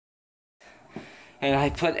and I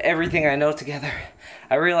put everything I know together,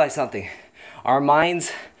 I realized something. Our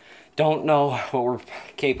minds don't know what we're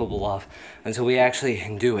capable of until we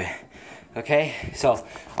actually do it. Okay? So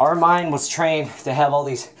our mind was trained to have all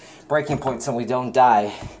these breaking points so we don't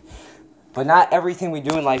die. But not everything we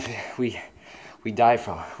do in life we die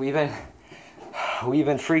from. We've been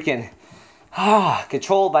freaking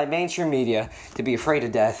controlled by mainstream media to be afraid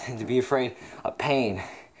of death and to be afraid of pain.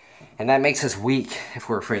 And that makes us weak if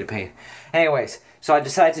we're afraid of pain. Anyways, so I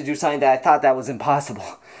decided to do something that I thought that was impossible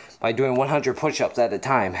by doing 100 push-ups at a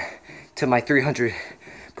time to my 300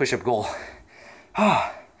 push-up goal.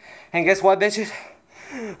 And guess what, bitches?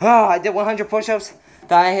 I did 100 push-ups.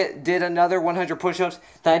 Then I did another 100 push-ups.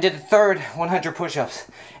 Then I did a third 100 push-ups.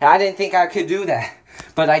 And I didn't think I could do that.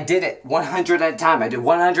 But I did it 100 at a time. I did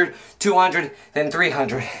 100, 200, then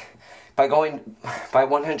 300. By going by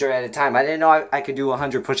 100 at a time. I didn't know I could do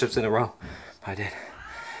 100 push-ups in a row. But I did.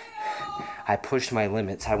 I pushed my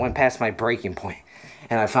limits. I went past my breaking point.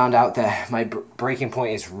 And I found out that my breaking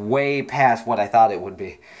point is way past what I thought it would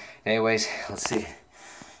be. Anyways, let's see.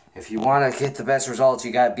 If you want to get the best results,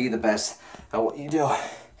 you gotta be the best at what you do.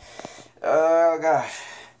 Oh gosh.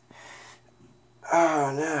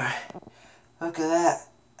 Oh no. Look at that.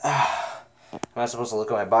 I'm not supposed to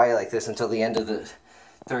look at my body like this until the end of the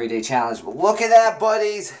 30-day challenge. But look at that,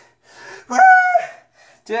 buddies.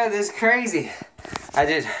 Dude, this is crazy. I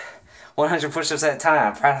did 100 push-ups at a time.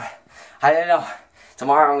 I'm proud of it. I didn't know.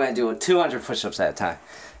 Tomorrow I'm going to do 200 push-ups at a time.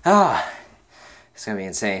 It's going to be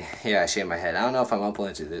insane. Yeah, I shaved my head. I don't know if I'm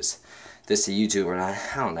uploading this to YouTube or not.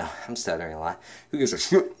 I don't know. I'm stuttering a lot. Who gives a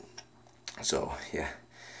shit? So, yeah.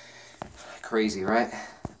 Crazy, right?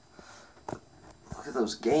 Look at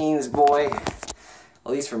those gains, boy.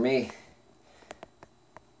 At least for me.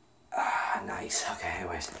 Nice. Okay,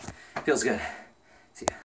 anyways. Feels good. See ya.